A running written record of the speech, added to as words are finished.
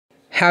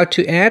how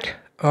to add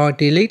or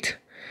delete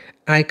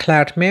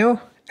iCloud Mail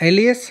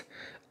Alias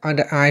on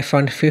the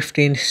iPhone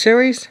 15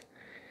 series.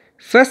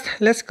 First,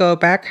 let's go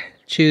back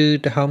to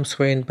the home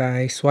screen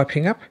by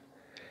swiping up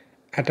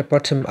at the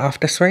bottom of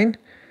the screen.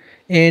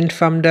 And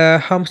from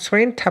the home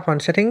screen, tap on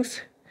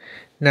Settings.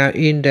 Now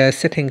in the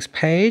Settings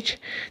page,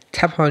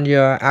 tap on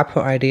your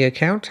Apple ID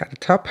account at the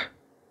top.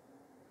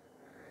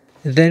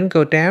 Then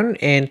go down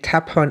and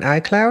tap on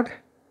iCloud.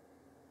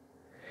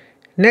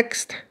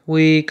 Next,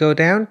 we go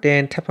down,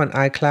 then tap on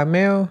iCloud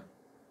Mail.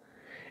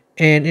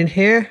 And in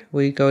here,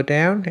 we go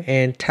down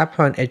and tap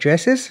on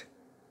Addresses.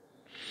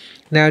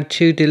 Now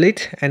to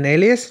delete an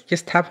alias,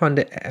 just tap on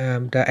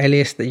the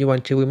alias that you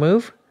want to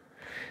remove.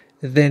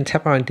 Then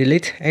tap on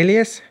Delete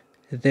Alias.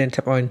 Then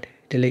tap on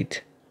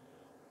Delete.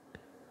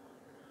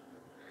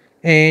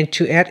 And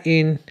to add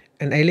in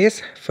an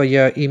alias for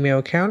your email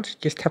account,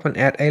 just tap on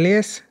Add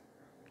Alias.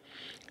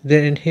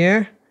 Then in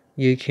here,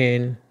 you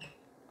can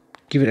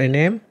give it a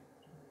name.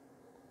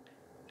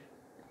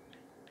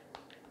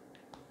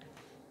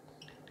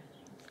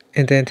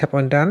 And then tap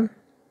on Done.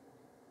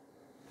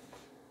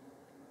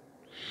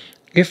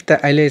 If the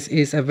alias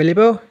is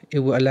available, it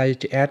will allow you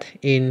to add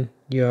in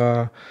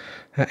your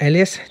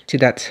alias to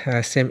that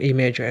same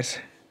email address.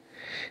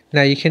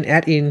 Now you can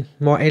add in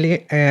more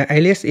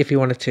alias if you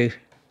wanted to.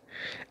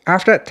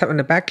 After that, tap on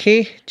the back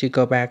key to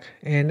go back,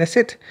 and that's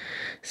it.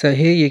 So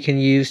here you can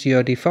use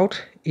your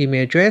default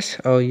email address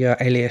or your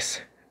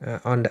alias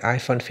on the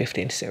iPhone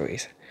 15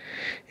 series.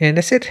 And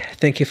that's it.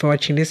 Thank you for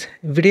watching this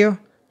video.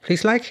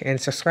 Please like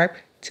and subscribe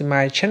to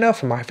my channel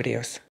for more videos.